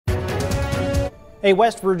A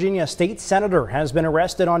West Virginia state senator has been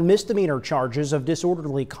arrested on misdemeanor charges of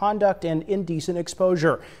disorderly conduct and indecent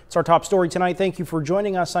exposure. It's our top story tonight. Thank you for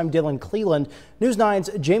joining us. I'm Dylan Cleland. News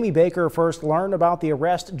 9's Jamie Baker first learned about the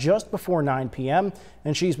arrest just before 9 p.m.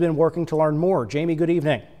 and she's been working to learn more. Jamie, good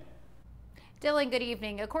evening. Dylan, good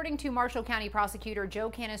evening. According to Marshall County Prosecutor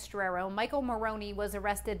Joe Canestraro, Michael Maroney was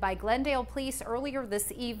arrested by Glen Dale police earlier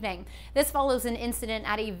this evening. This follows an incident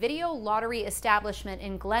at a video lottery establishment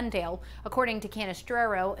in Glen Dale. According to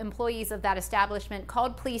Canestraro, employees of that establishment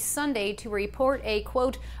called police Sunday to report a,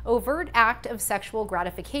 quote, overt act of sexual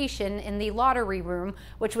gratification in the lottery room,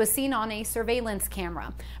 which was seen on a surveillance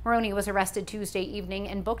camera. Maroney was arrested Tuesday evening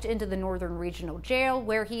and booked into the Northern Regional Jail,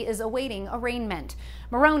 where he is awaiting arraignment.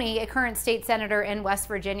 Maroney, a current state senator in West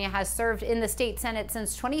Virginia, has served in the state Senate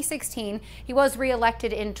since 2016. He was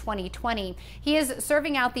reelected in 2020. He is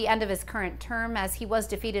serving out the end of his current term as he was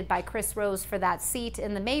defeated by Chris Rose for that seat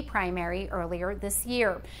in the May primary earlier this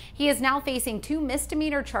year. He is now facing 2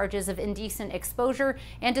 misdemeanor charges of indecent exposure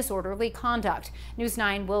and disorderly conduct. News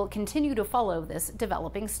 9 will continue to follow this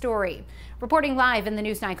developing story. Reporting live in the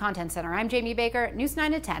News 9 Content Center, I'm Jamie Baker, News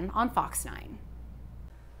 9 at 10 on Fox 9.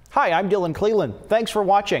 Hi, I'm Dylan Cleland. Thanks for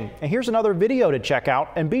watching. And here's another video to check out,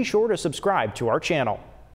 and be sure to subscribe to our channel.